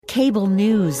Cable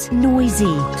news,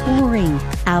 noisy, boring,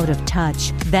 out of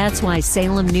touch. That's why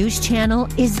Salem News Channel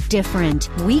is different.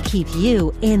 We keep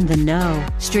you in the know.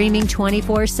 Streaming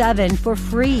 24/7 for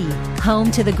free.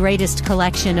 Home to the greatest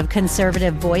collection of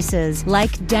conservative voices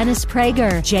like Dennis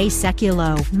Prager, Jay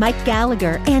Sekulow, Mike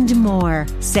Gallagher, and more.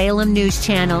 Salem News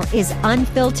Channel is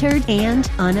unfiltered and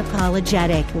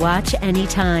unapologetic. Watch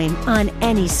anytime, on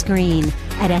any screen,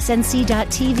 at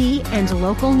snc.tv and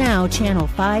Local Now Channel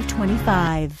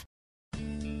 525.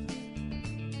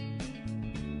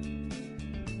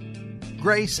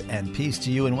 Grace and peace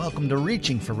to you, and welcome to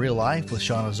Reaching for Real Life with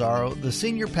Sean Azzaro, the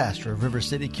senior pastor of River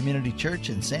City Community Church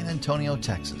in San Antonio,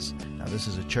 Texas. Now, this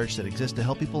is a church that exists to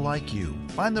help people like you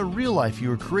find the real life you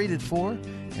were created for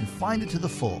and find it to the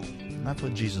full. And that's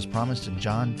what Jesus promised in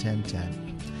John 10:10.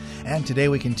 And today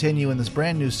we continue in this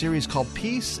brand new series called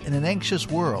Peace in an Anxious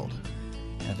World.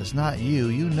 And if it's not you,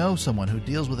 you know someone who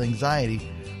deals with anxiety,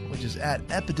 which is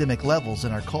at epidemic levels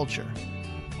in our culture.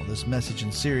 Well, this message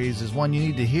and series is one you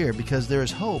need to hear because there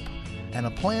is hope and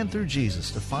a plan through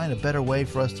Jesus to find a better way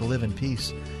for us to live in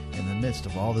peace in the midst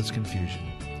of all this confusion.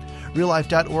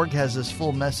 RealLife.org has this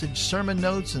full message, sermon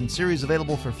notes, and series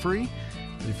available for free.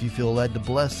 But if you feel led to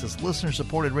bless this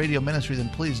listener-supported radio ministry, then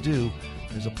please do.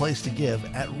 There's a place to give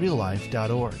at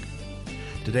RealLife.org.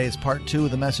 Today is part 2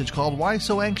 of the message called Why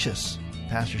So Anxious?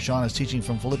 Pastor Sean is teaching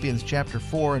from Philippians chapter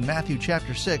 4 and Matthew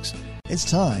chapter 6. It's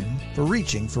time for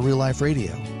Reaching for Real Life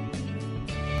Radio.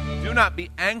 Do not be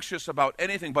anxious about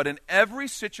anything, but in every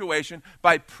situation,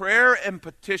 by prayer and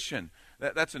petition.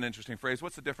 That's an interesting phrase.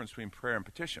 What's the difference between prayer and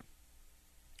petition?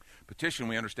 Petition,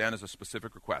 we understand, is a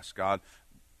specific request. God,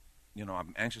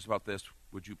 I'm anxious about this.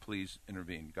 Would you please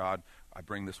intervene? God, I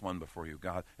bring this one before you.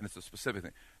 God, and it's a specific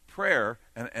thing. Prayer,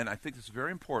 and I think this is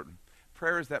very important,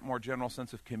 prayer is that more general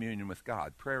sense of communion with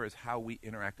God. Prayer is how we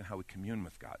interact and how we commune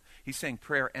with God. He's saying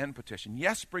prayer and petition.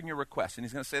 Yes, bring your requests, and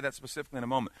he's going to say that specifically in a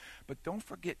moment. But don't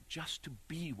forget just to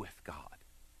be with God.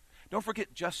 Don't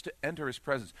forget just to enter his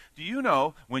presence. Do you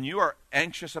know when you are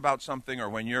anxious about something or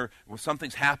when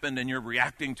something's happened and you're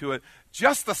reacting to it,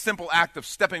 just the simple act of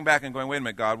stepping back and going, wait a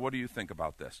minute, God, what do you think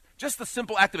about this? Just the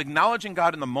simple act of acknowledging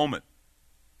God in the moment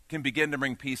can begin to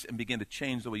bring peace and begin to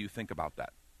change the way you think about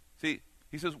that. See,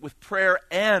 he says with prayer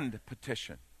and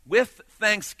petition, with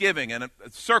thanksgiving, and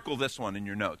circle this one in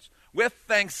your notes, with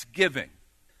thanksgiving,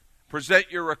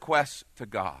 present your requests to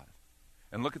God.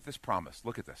 And look at this promise,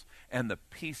 look at this. And the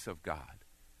peace of God,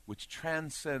 which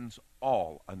transcends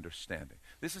all understanding.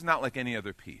 This is not like any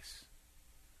other peace.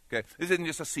 Okay, this isn't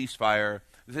just a ceasefire.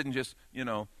 This isn't just,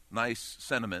 nice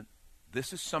sentiment.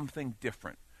 This is something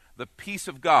different. The peace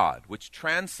of God, which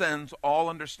transcends all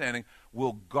understanding,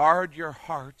 will guard your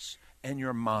hearts and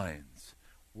your minds.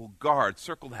 Will guard,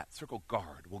 circle that, circle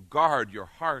guard. Will guard your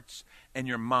hearts and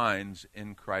your minds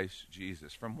in Christ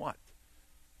Jesus. From what?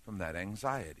 From that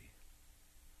anxiety.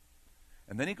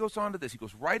 And then he goes on to this. He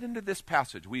goes right into this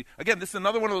passage. Again, this is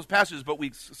another one of those passages, but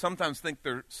we sometimes think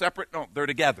they're separate. No, they're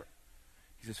together.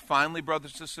 He says, finally,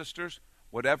 brothers and sisters,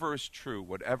 whatever is true,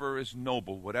 whatever is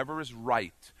noble, whatever is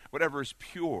right, whatever is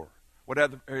pure,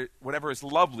 whatever is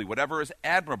lovely, whatever is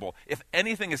admirable, if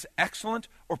anything is excellent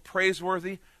or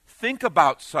praiseworthy, think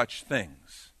about such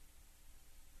things.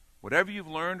 Whatever you've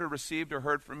learned or received or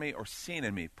heard from me or seen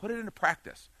in me, put it into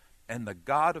practice. And the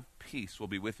God of peace will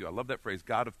be with you. I love that phrase,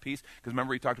 God of peace, because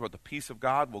remember he talked about the peace of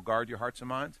God will guard your hearts and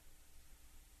minds?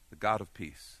 The God of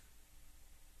peace.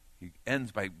 He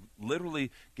ends by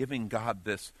literally giving God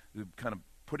this, kind of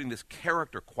putting this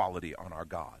character quality on our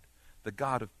God. The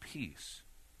God of peace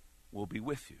will be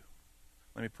with you.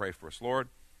 Let me pray for us. Lord,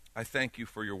 I thank you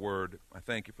for your word. I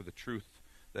thank you for the truth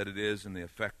that it is and the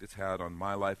effect it's had on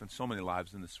my life and so many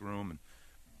lives in this room and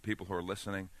people who are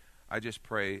listening. I just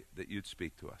pray that you'd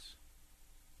speak to us.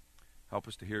 Help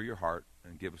us to hear your heart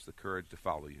and give us the courage to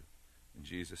follow you. In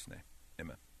Jesus' name,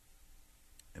 amen.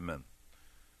 Amen.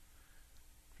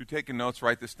 If you're taking notes,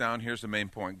 write this down. Here's the main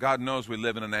point. God knows we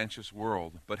live in an anxious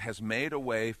world, but has made a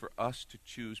way for us to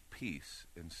choose peace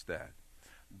instead.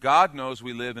 God knows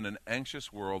we live in an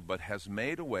anxious world, but has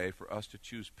made a way for us to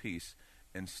choose peace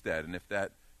instead. And if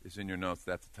that is in your notes,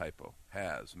 that's a typo.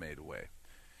 Has made a way.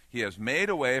 He has made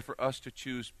a way for us to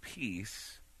choose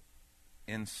peace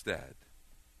instead.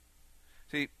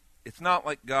 See, it's not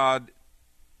like God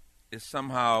is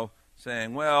somehow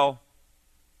saying, well,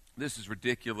 this is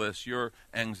ridiculous, your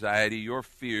anxiety, your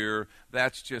fear,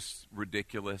 that's just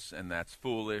ridiculous and that's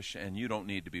foolish and you don't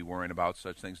need to be worrying about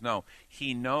such things. No,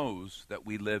 he knows that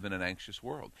we live in an anxious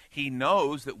world. He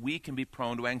knows that we can be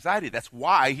prone to anxiety. That's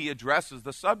why he addresses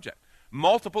the subject.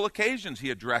 Multiple occasions he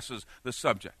addresses the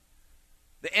subject.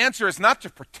 The answer is not to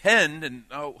pretend and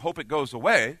hope it goes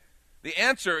away. The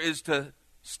answer is to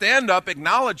stand up,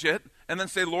 acknowledge it, and then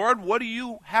say, Lord, what do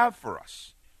you have for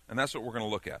us? And that's what we're going to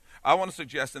look at. I want to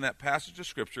suggest in that passage of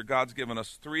Scripture, God's given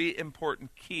us 3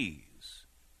 important keys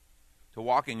to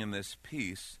walking in this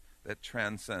peace that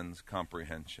transcends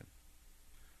comprehension.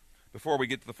 Before we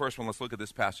get to the first one, let's look at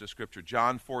this passage of Scripture.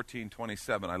 John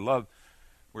 14:27. I love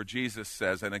where Jesus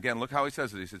says, and again, look how he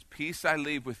says it. He says, peace I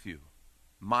leave with you.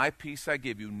 My peace I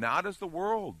give you. Not as the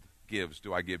world gives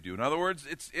do I give to you. In other words,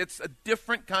 it's a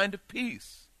different kind of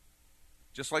peace.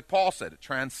 Just like Paul said, it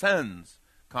transcends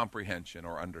comprehension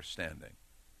or understanding.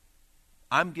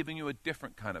 I'm giving you a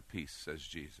different kind of peace, says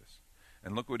Jesus.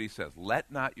 And look what he says.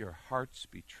 Let not your hearts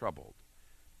be troubled,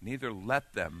 neither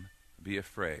let them be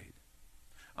afraid.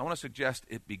 I want to suggest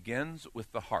it begins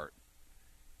with the heart.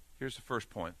 Here's the first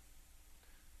point.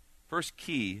 First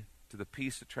key to the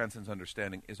peace that transcends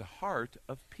understanding is a heart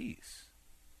of peace.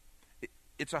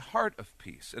 It's a heart of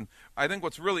peace. And I think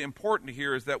what's really important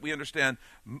here is that we understand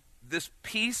this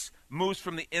peace moves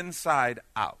from the inside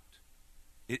out.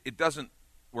 It doesn't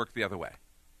work the other way.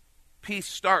 Peace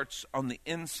starts on the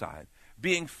inside.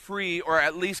 Being free, or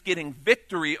at least getting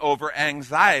victory over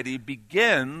anxiety,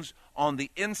 begins on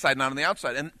the inside, not on the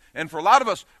outside. And for a lot of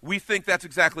us, we think that's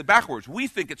exactly backwards. We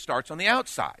think it starts on the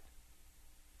outside.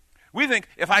 We think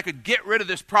if I could get rid of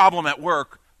this problem at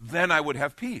work, then I would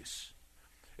have peace.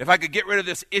 If I could get rid of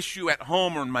this issue at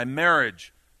home or in my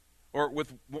marriage, or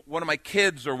with one of my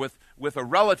kids, or with a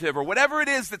relative, or whatever it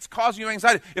is that's causing you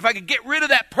anxiety, if I could get rid of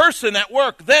that person at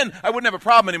work, then I wouldn't have a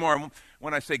problem anymore.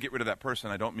 When I say get rid of that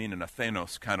person, I don't mean in a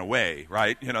Thanos kind of way,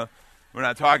 right? You know, we're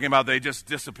not talking about they just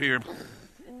disappear.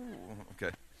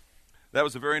 Okay. That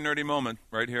was a very nerdy moment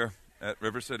right here at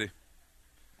River City.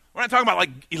 We're not talking about like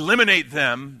eliminate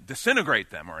them, disintegrate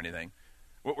them or anything.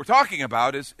 What we're talking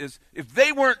about is if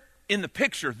they weren't in the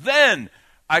picture, then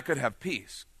I could have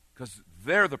peace, because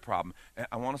they're the problem. And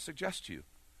I want to suggest to you,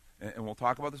 and we'll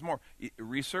talk about this more,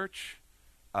 research,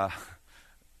 the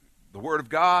Word of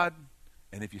God,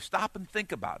 and if you stop and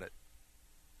think about it,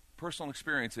 personal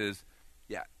experience is,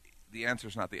 the answer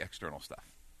is not the external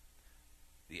stuff.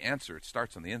 The answer, it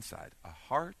starts on the inside. A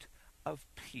heart of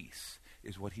peace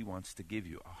is what he wants to give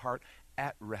you. A heart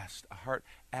at rest, a heart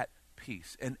at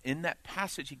peace. And in that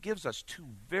passage, he gives us 2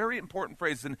 very important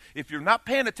phrases. And if you're not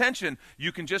paying attention,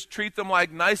 you can just treat them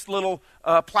like nice little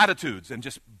platitudes and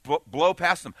just blow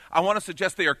past them. I want to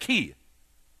suggest they are key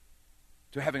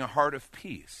to having a heart of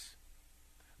peace.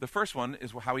 The first one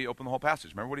is how he opened the whole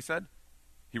passage. Remember what he said?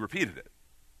 He repeated it.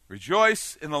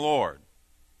 Rejoice in the Lord.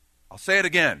 I'll say it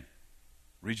again.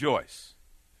 Rejoice.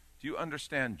 Do you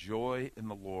understand joy in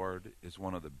the Lord is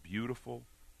one of the beautiful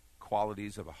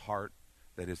qualities of a heart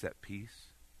that is at peace?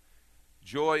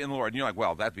 Joy in the Lord. And you're like,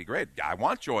 well, that'd be great. I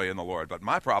want joy in the Lord, but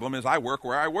my problem is I work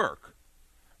where I work.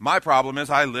 My problem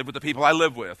is I live with the people I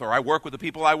live with, or I work with the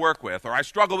people I work with, or I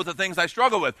struggle with the things I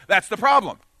struggle with. That's the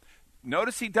problem.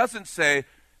 Notice he doesn't say,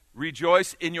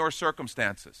 rejoice in your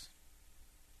circumstances.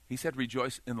 He said,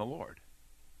 rejoice in the Lord.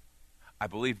 I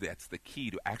believe that's the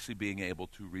key to actually being able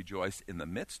to rejoice in the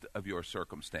midst of your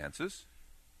circumstances.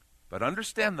 But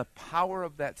understand the power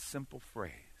of that simple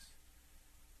phrase.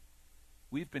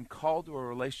 We've been called to a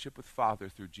relationship with Father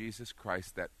through Jesus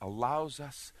Christ that allows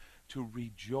us to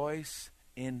rejoice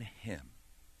in him.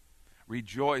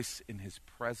 Rejoice in his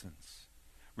presence.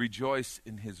 Rejoice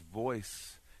in his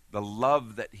voice. The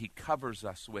love that he covers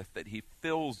us with, that he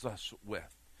fills us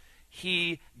with.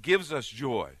 He gives us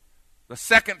joy. The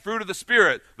second fruit of the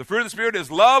Spirit. The fruit of the Spirit is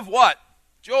love, what?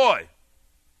 Joy.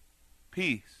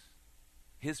 Peace.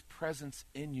 His presence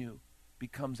in you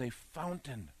becomes a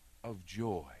fountain of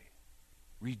joy.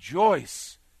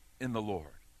 Rejoice in the Lord.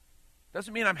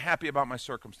 Doesn't mean I'm happy about my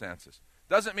circumstances.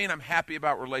 Doesn't mean I'm happy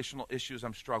about relational issues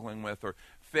I'm struggling with, or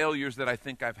failures that I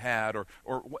think I've had, or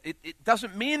it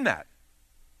doesn't mean that.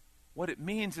 What it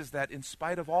means is that in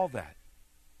spite of all that,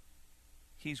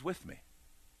 he's with me.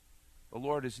 The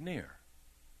Lord is near.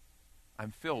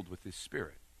 I'm filled with his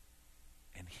Spirit.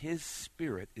 And his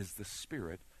Spirit is the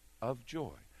Spirit of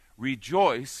joy.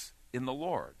 Rejoice in the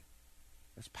Lord.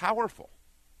 It's powerful.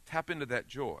 Tap into that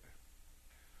joy.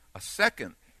 A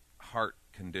second heart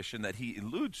condition that he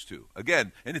alludes to,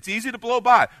 again, and it's easy to blow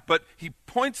by, but he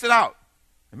points it out.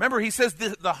 Remember, he says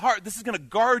the heart, this is going to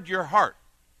guard your heart.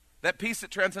 That peace that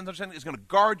transcends understanding is going to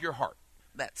guard your heart.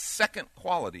 That second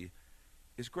quality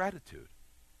is gratitude.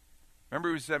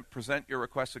 Remember, we said, present your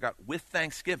requests to God with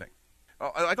thanksgiving.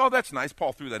 Oh, that's nice.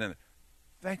 Paul threw that in there.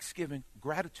 Thanksgiving,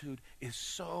 gratitude is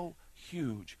so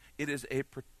huge. It is a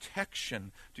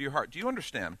protection to your heart. Do you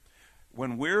understand?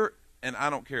 When we're, and I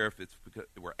don't care if it's because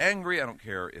we're angry, I don't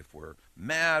care if we're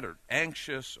mad or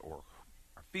anxious or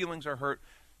our feelings are hurt.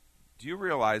 Do you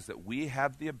realize that we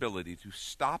have the ability to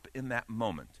stop in that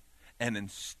moment, and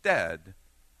instead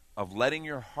of letting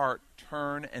your heart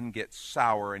turn and get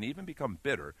sour and even become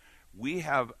bitter, we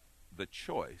have the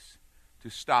choice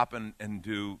to stop and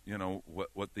do,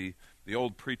 what the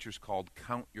old preachers called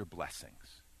count your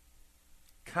blessings.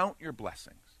 Count your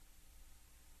blessings.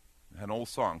 An old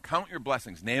song, count your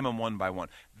blessings, name them one by one.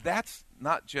 That's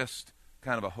not just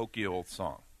kind of a hokey old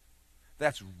song.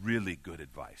 That's really good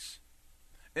advice.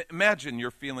 Imagine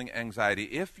you're feeling anxiety.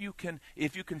 If you can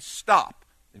stop,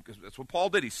 because that's what Paul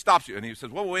did. He stops you and he says,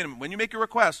 well, wait a minute. When you make your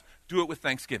request, do it with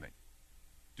thanksgiving.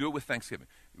 Do it with thanksgiving.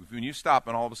 When you stop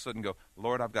and all of a sudden go,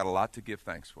 Lord, I've got a lot to give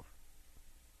thanks for.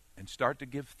 And start to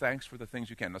give thanks for the things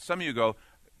you can. Now, some of you go,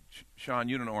 Sean,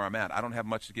 you don't know where I'm at. I don't have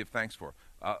much to give thanks for.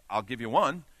 I'll give you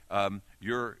one.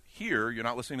 You're here. You're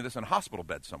not listening to this in a hospital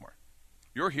bed somewhere.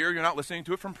 You're here. You're not listening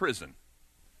to it from prison.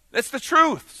 That's the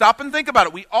truth. Stop and think about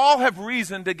it. We all have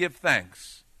reason to give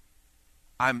thanks.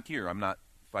 I'm here. I'm not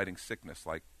fighting sickness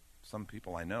like some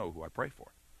people I know who I pray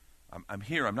for. I'm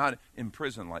here. I'm not in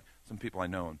prison like some people I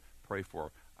know and pray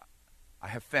for. I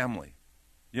have family.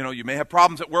 You may have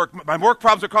problems at work. My work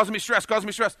problems are causing me stress.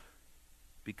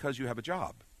 Because you have a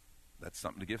job. That's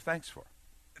something to give thanks for.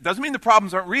 It doesn't mean the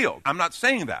problems aren't real. I'm not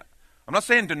saying that. I'm not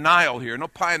saying denial here, no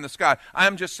pie in the sky. I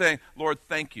am just saying, Lord,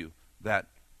 thank you that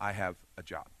I have a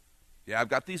job. Yeah, I've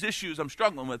got these issues I'm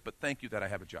struggling with, but thank you that I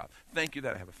have a job. Thank you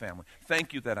that I have a family.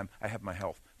 Thank you that I have my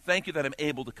health. Thank you that I'm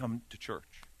able to come to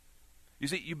church. You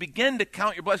see, you begin to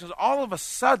count your blessings. All of a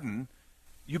sudden,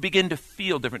 you begin to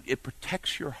feel different. It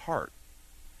protects your heart.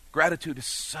 Gratitude is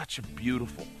such a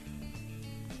beautiful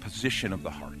position of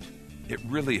the heart. It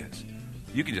really is.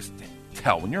 You can just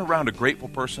tell. When you're around a grateful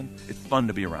person, it's fun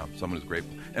to be around someone who's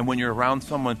grateful. And when you're around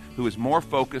someone who is more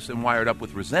focused and wired up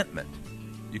with resentment,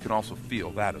 you can also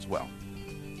feel that as well.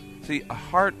 See, a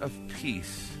heart of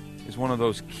peace is one of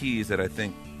those keys that I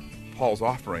think Paul's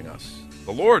offering us,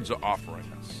 the Lord's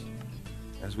offering us,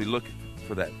 as we look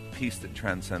for that peace that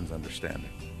transcends understanding.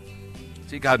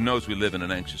 See, God knows we live in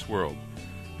an anxious world,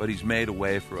 but He's made a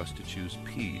way for us to choose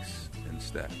peace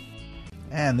instead.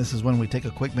 And this is when we take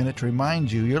a quick minute to remind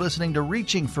you, you're listening to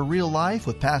Reaching for Real Life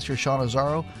with Pastor Sean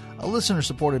Azzaro, a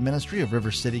listener-supported ministry of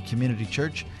River City Community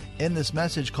Church, in this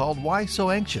message called Why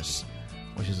So Anxious?,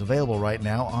 which is available right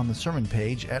now on the sermon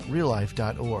page at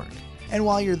reallife.org. And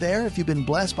while you're there, if you've been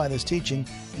blessed by this teaching,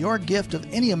 your gift of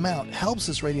any amount helps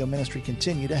this radio ministry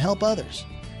continue to help others.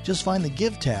 Just find the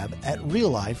Give tab at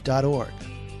reallife.org.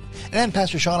 And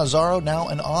Pastor Sean Azzaro, now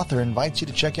an author, invites you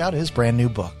to check out his brand new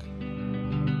book.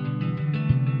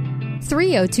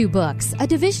 302 Books, a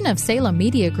division of Salem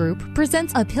Media Group,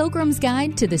 presents A Pilgrim's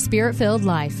Guide to the Spirit-Filled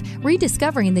Life,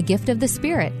 Rediscovering the Gift of the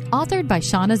Spirit, authored by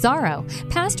Sean Azzaro,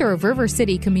 pastor of River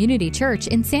City Community Church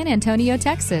in San Antonio,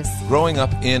 Texas. Growing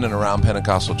up in and around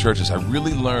Pentecostal churches, I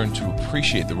really learned to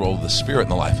appreciate the role of the Spirit in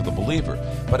the life of the believer.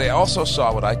 But I also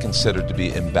saw what I considered to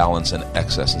be imbalance and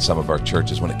excess in some of our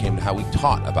churches when it came to how we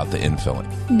taught about the infilling.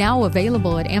 Now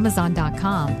available at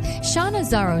Amazon.com, Sean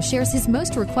Azzaro shares his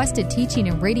most requested teaching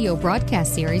and radio broadcast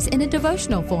series in a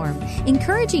devotional form,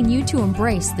 encouraging you to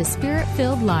embrace the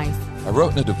Spirit-filled life. I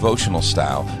wrote in a devotional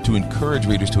style to encourage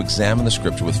readers to examine the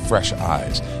Scripture with fresh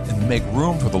eyes and make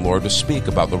room for the Lord to speak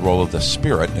about the role of the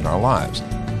Spirit in our lives.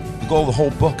 The goal of the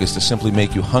whole book is to simply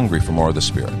make you hungry for more of the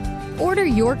Spirit. Order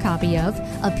your copy of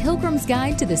A Pilgrim's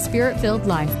Guide to the Spirit-Filled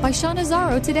Life by Sean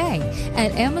Azzaro today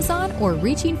at Amazon or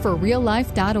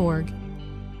reachingforreallife.org.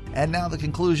 And now the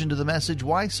conclusion to the message,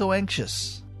 Why So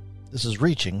Anxious? This is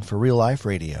Reaching for Real Life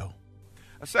Radio.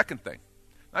 A second thing,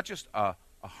 not just a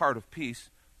heart of peace,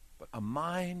 but a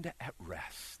mind at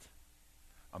rest.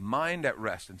 A mind at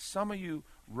rest. And some of you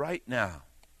right now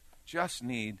just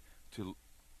need to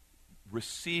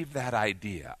receive that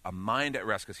idea, a mind at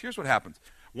rest. Because here's what happens.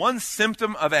 One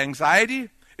symptom of anxiety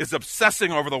is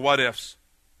obsessing over the what-ifs,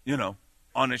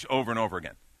 over and over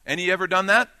again. Any ever done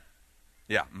that?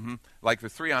 Yeah. Like the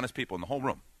three honest people in the whole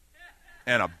room.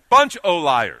 And a bunch of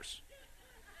liars.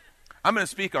 I'm going to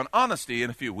speak on honesty in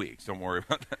a few weeks. Don't worry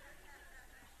about that.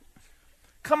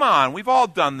 Come on, we've all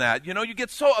done that. You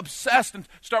get so obsessed and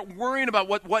start worrying about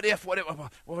what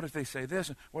if they say this,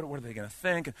 and what are they going to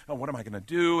think, and what am I going to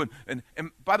do? And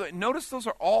by the way, notice those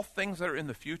are all things that are in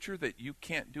the future that you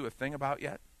can't do a thing about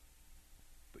yet.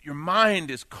 But your mind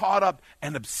is caught up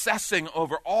and obsessing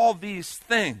over all these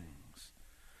things.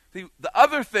 See, the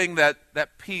other thing that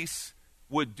peace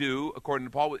would do, according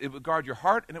to Paul, it would guard your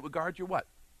heart, and it would guard your what?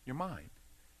 Your mind.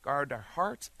 Guard our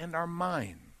hearts and our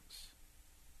minds.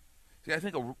 See, I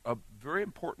think a very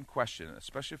important question,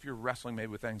 especially if you're wrestling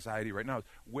maybe with anxiety right now, is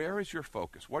where is your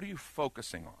focus? What are you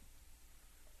focusing on?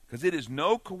 Because it is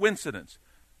no coincidence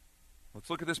Let's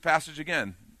look at this passage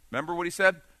again. Remember what he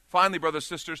said? Finally, brothers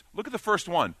and sisters, look at the first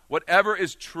one. Whatever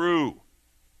is true.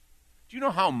 Do you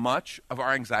know how much of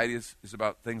our anxiety is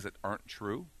about things that aren't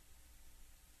true?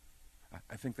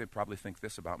 I think they probably think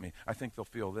this about me. I think they'll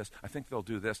feel this. I think they'll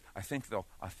do this. I think they'll.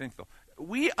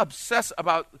 We obsess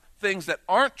about things that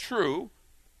aren't true,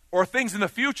 or things in the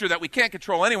future that we can't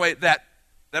control anyway, that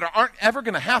aren't ever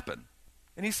going to happen.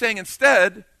 And he's saying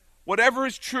instead, whatever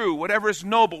is true, whatever is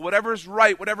noble, whatever is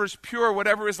right, whatever is pure,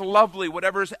 whatever is lovely,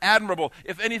 whatever is admirable,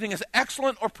 if anything is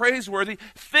excellent or praiseworthy,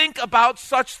 think about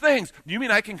such things. You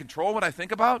mean I can control what I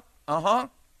think about? I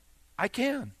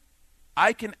can.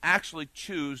 I can actually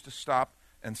choose to stop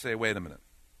and say, wait a minute,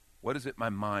 what is it my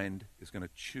mind is going to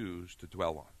choose to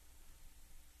dwell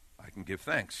on? I can give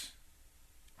thanks.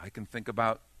 I can think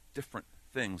about different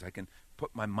things. I can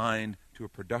put my mind to a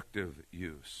productive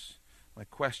use. My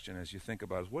question as you think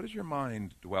about it is, what does your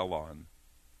mind dwell on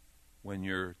when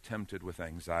you're tempted with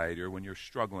anxiety, or when you're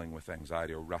struggling with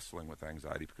anxiety, or wrestling with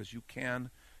anxiety? Because you can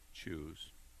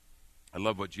choose. I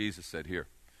love what Jesus said here.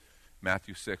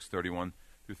 Matthew 6:31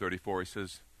 through 34, he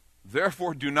says,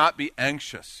 therefore do not be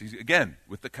anxious. He's, again,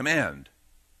 with the command.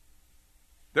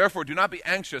 Therefore do not be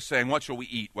anxious, saying, what shall we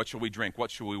eat? What shall we drink?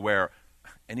 What shall we wear?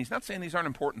 And he's not saying these aren't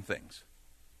important things.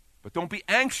 But don't be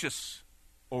anxious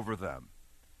over them.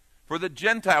 For the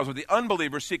Gentiles or the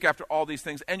unbelievers seek after all these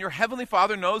things, and your heavenly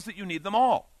Father knows that you need them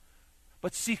all.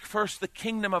 But seek first the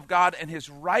kingdom of God and his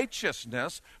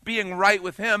righteousness, being right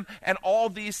with him, and all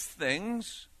these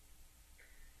things,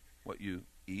 what you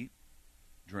eat,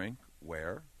 drink,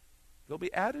 wear, they'll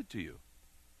be added to you.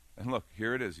 And look,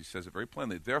 here it is. He says it very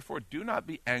plainly. Therefore, do not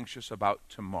be anxious about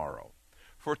tomorrow,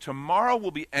 for tomorrow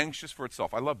will be anxious for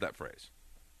itself. I love that phrase.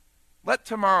 Let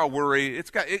tomorrow worry.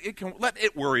 It can let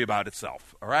it worry about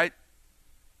itself. All right.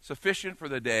 Sufficient for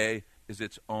the day is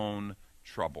its own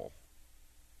trouble.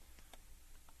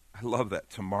 I love that.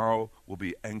 Tomorrow will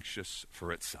be anxious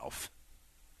for itself.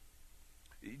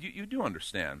 You do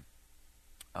understand.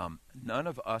 None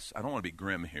of us, I don't want to be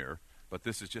grim here, but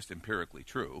this is just empirically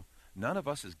true. None of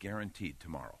us is guaranteed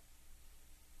tomorrow.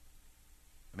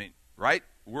 I mean, right?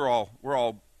 We're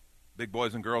all big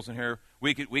boys and girls in here.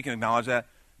 We can acknowledge that.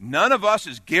 None of us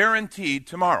is guaranteed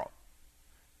tomorrow.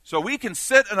 So we can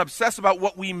sit and obsess about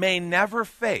what we may never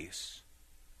face.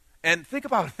 And think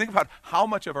about how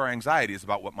much of our anxiety is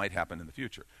about what might happen in the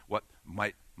future, what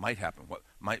might happen, what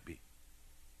might be.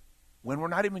 When we're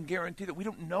not even guaranteed that we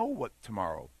don't know what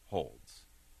tomorrow holds.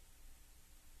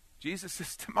 Jesus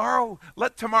says,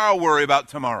 let tomorrow worry about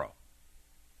tomorrow.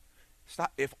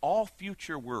 Stop. If all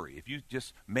future worry, if you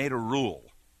just made a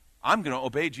rule, I'm going to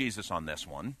obey Jesus on this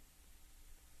one.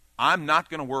 I'm not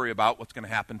going to worry about what's going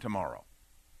to happen tomorrow.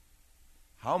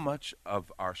 How much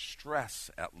of our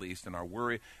stress, at least, and our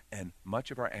worry, and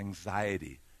much of our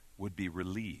anxiety would be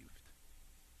relieved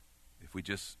if we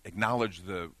just acknowledge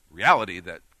the reality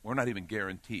that we're not even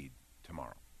guaranteed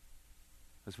tomorrow.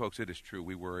 Because, folks, it is true.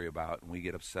 We worry about, and we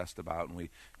get obsessed about, and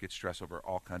we get stressed over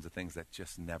all kinds of things that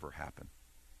just never happen.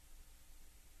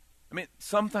 I mean,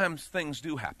 sometimes things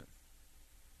do happen.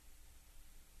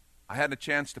 I had a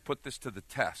chance to put this to the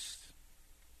test.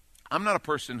 I'm not a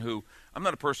person who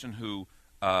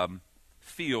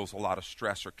feels a lot of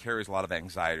stress or carries a lot of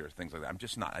anxiety or things like that. I'm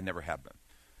just not. I never have been.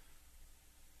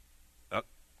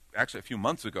 Actually, a few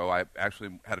months ago, I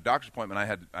actually had a doctor's appointment.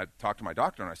 I talked to my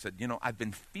doctor, and I said, I've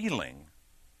been feeling,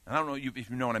 and I don't know if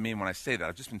you know what I mean when I say that.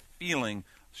 I've just been feeling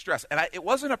stress. And it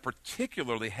wasn't a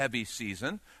particularly heavy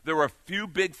season. There were a few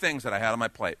big things that I had on my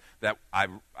plate that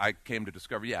I came to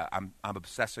discover, I'm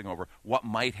obsessing over what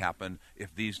might happen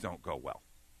if these don't go well.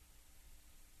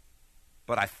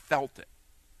 But I felt it.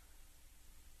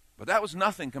 But that was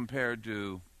nothing compared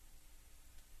to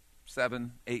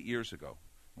 7, 8 years ago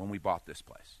when we bought this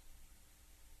place.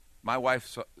 My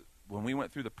wife, when we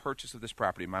went through the purchase of this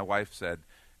property, my wife said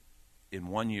in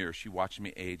 1 year she watched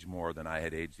me age more than I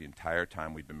had aged the entire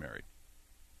time we'd been married.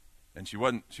 And she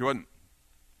was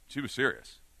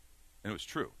serious. And it was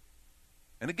true.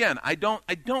 And again, I don't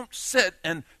sit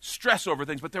and stress over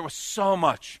things, but there was so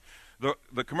much.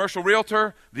 The commercial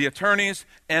realtor, the attorneys,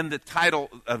 and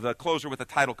the closer with the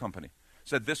title company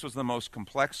said this was the most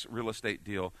complex real estate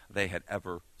deal they had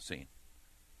ever seen.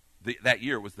 That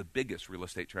year was the biggest real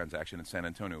estate transaction in San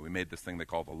Antonio. We made this thing they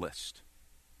call the list.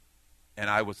 And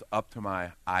I was up to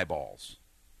my eyeballs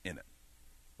in it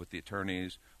with the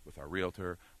attorneys, with our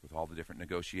realtor, with all the different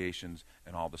negotiations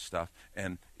and all the stuff.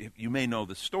 And you may know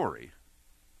the story,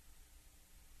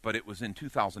 but it was in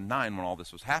 2009 when all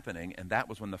this was happening, and that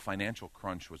was when the financial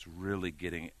crunch was really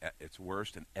getting at its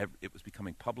worst, and it was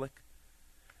becoming public.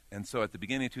 And so at the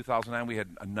beginning of 2009, we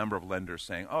had a number of lenders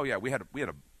saying, oh, yeah, we had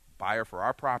a buyer for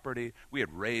our property. We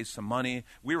had raised some money.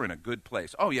 We were in a good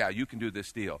place. Oh, yeah, you can do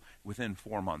this deal. Within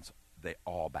 4 months, they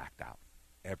all backed out,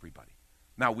 everybody.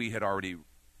 Now, we had already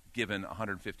given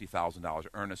 $150,000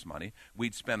 earnest money.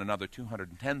 We'd spent another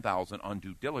 $210,000 on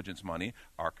due diligence money,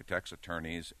 architects,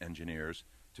 attorneys, engineers,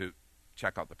 to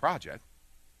check out the project.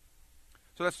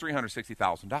 So that's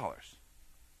 $360,000.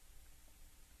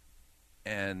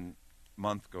 And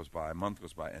month goes by,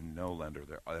 and no lender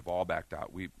there. They've all backed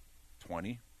out.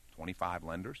 25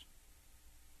 lenders.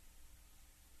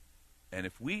 And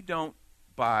if we don't,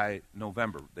 by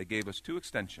November, they gave us 2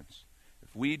 extensions.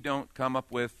 If we don't come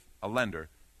up with a lender,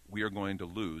 we are going to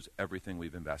lose everything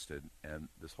we've invested, and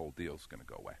this whole deal is going to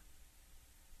go away.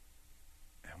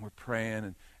 And we're praying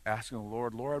and asking the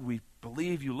Lord, Lord, we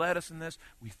believe you led us in this.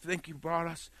 We think you brought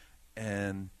us.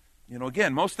 And,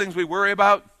 again, most things we worry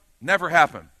about never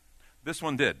happen. This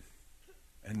one did.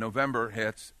 And November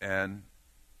hits, and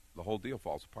the whole deal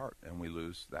falls apart, and we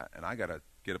lose that. And I got to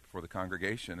get up before the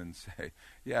congregation and say,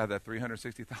 yeah, that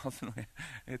 $360,000,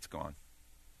 it's gone.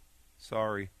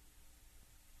 Sorry.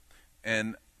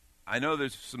 And I know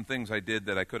there's some things I did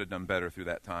that I could have done better through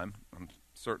that time. I'm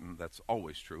certain that's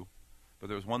always true. But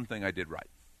there was one thing I did right.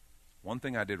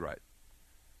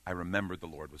 I remembered the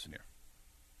Lord was near.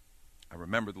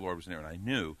 And I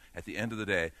knew at the end of the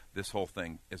day, this whole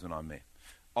thing isn't on me.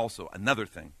 Also, another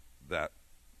thing that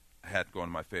I had going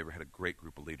in my favor, had a great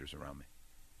group of leaders around me.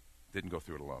 Didn't go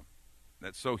through it alone.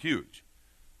 That's so huge.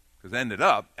 Because ended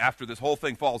up, after this whole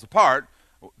thing falls apart,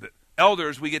 the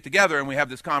elders, we get together and we have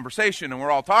this conversation and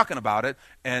we're all talking about it.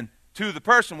 And to the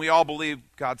person, we all believe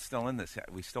God's still in this.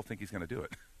 We still think he's going to do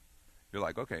it. You're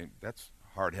like, okay, that's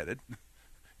hard-headed.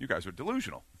 You guys are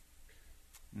delusional.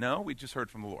 No, we just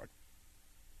heard from the Lord.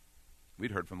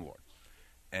 We'd heard from the Lord.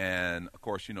 And, of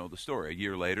course, you know the story. A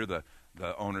year later, the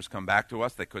owners come back to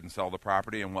us. They couldn't sell the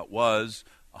property. And what was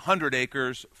 100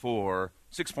 acres for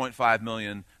 $6.5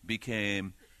 million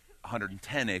became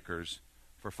 110 acres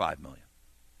for $5 million.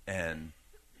 And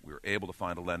we were able to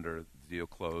find a lender. The deal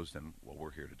closed, and, well,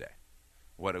 we're here today.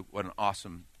 What an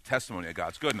awesome testimony of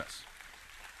God's goodness.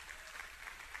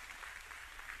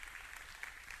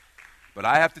 But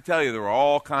I have to tell you, there were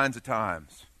all kinds of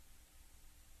times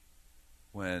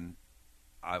when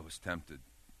I was tempted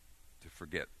to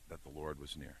forget that the Lord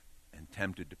was near and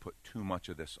tempted to put too much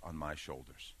of this on my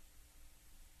shoulders.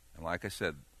 And like I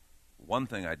said, one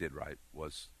thing I did right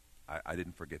was I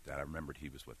didn't forget that. I remembered he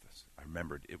was with us. I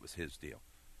remembered it was his deal.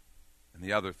 And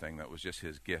the other thing that was just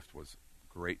his gift was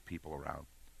great people around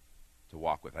to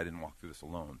walk with. I didn't walk through this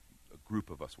alone. A group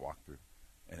of us walked through,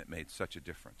 and it made such a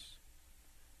difference.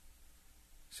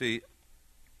 See,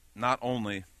 not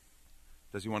only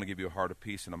does he want to give you a heart of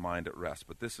peace and a mind at rest,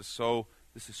 but this is so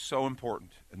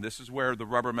important, and this is where the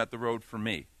rubber met the road for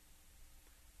me.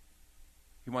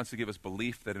 He wants to give us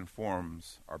belief that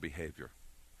informs our behavior.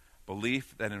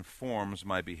 Belief that informs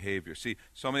my behavior. See,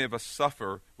 so many of us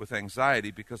suffer with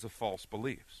anxiety because of false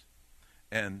beliefs.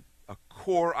 And a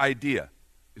core idea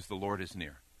is the Lord is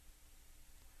near.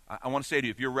 I want to say to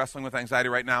you, if you're wrestling with anxiety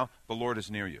right now, the Lord is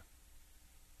near you.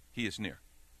 He is near.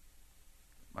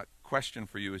 My question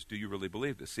for you is, do you really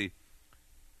believe this? See,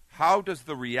 how would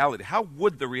the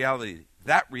reality,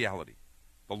 that reality,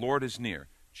 the Lord is near,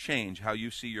 change how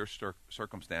you see your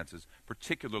circumstances,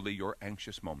 particularly your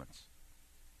anxious moments?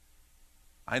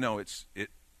 I know it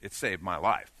saved my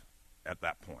life at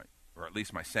that point, or at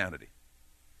least my sanity.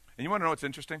 And you want to know what's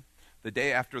interesting? The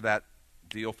day after that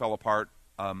deal fell apart,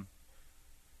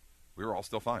 we were all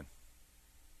still fine.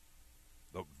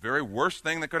 The very worst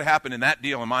thing that could have happened in that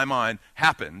deal, in my mind,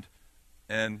 happened,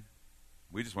 and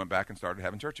we just went back and started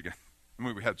having church again. I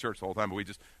mean, we had church the whole time, but we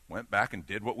just went back and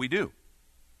did what we do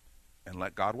and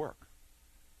let God work.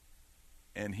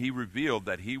 And he revealed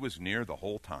that he was near the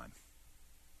whole time.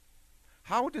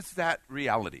 How does that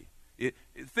reality,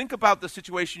 think about the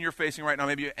situation you're facing right now,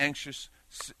 maybe you're anxious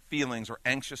feelings or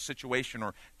anxious situation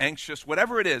or anxious,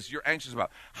 whatever it is you're anxious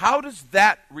about. How does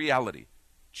that reality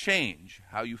change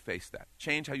how you face that,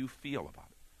 change how you feel about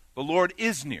it? The Lord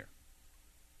is near.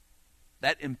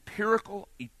 That empirical,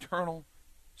 eternal,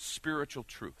 spiritual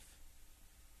truth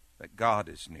that God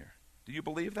is near. Do you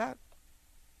believe that?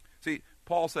 See,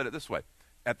 Paul said it this way.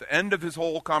 At the end of his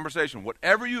whole conversation,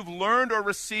 whatever you've learned or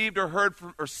received or heard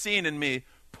from, or seen in me,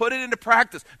 put it into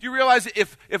practice. Do you realize that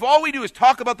if all we do is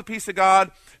talk about the peace of God,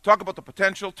 talk about the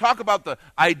potential, talk about the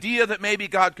idea that maybe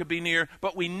God could be near,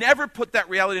 but we never put that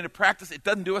reality into practice, it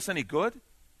doesn't do us any good?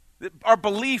 Our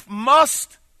belief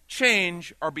must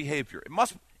change our behavior. It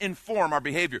must inform our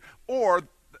behavior. Or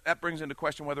that brings into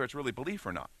question whether it's really belief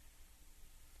or not.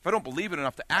 If I don't believe it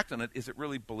enough to act on it, is it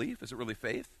really belief? Is it really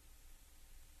faith?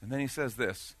 And then he says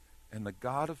this, and the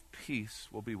God of peace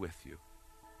will be with you.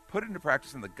 Put it into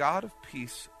practice, and the God of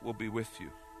peace will be with you.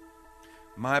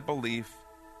 My belief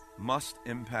must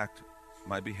impact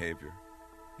my behavior.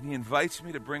 And he invites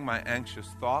me to bring my anxious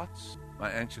thoughts,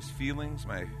 my anxious feelings,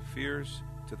 my fears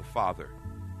to the Father,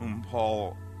 whom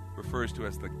Paul refers to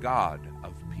as the God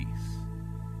of peace.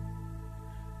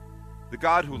 The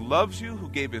God who loves you, who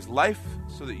gave his life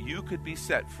so that you could be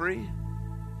set free,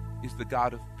 is the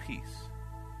God of peace.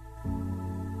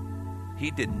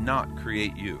 He did not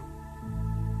create you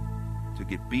to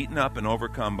get beaten up and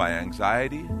overcome by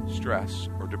anxiety, stress,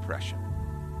 or depression.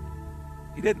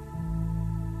 He didn't.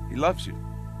 He loves you.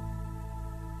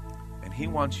 And he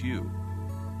wants you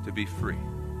to be free.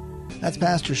 That's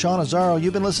Pastor Sean Azzaro.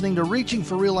 You've been listening to Reaching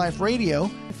for Real Life Radio.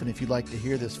 And if you'd like to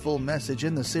hear this full message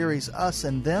in the series Us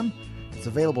and Them, it's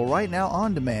available right now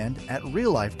on demand at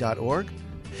reallife.org.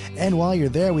 And while you're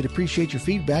there, we'd appreciate your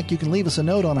feedback. You can leave us a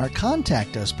note on our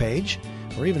Contact Us page.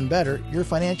 Or even better, your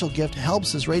financial gift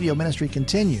helps this radio ministry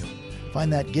continue.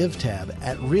 Find that Give tab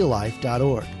at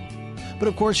reallife.org. But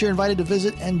of course, you're invited to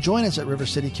visit and join us at River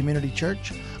City Community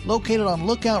Church, located on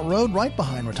Lookout Road right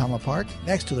behind Rotama Park,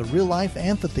 next to the Real Life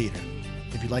Amphitheater.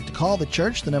 If you'd like to call the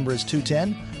church, the number is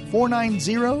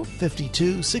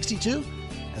 210-490-5262.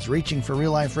 As Reaching for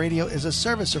Real Life Radio is a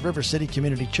service of River City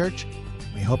Community Church.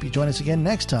 We hope you join us again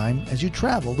next time as you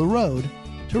travel the road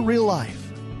to real life.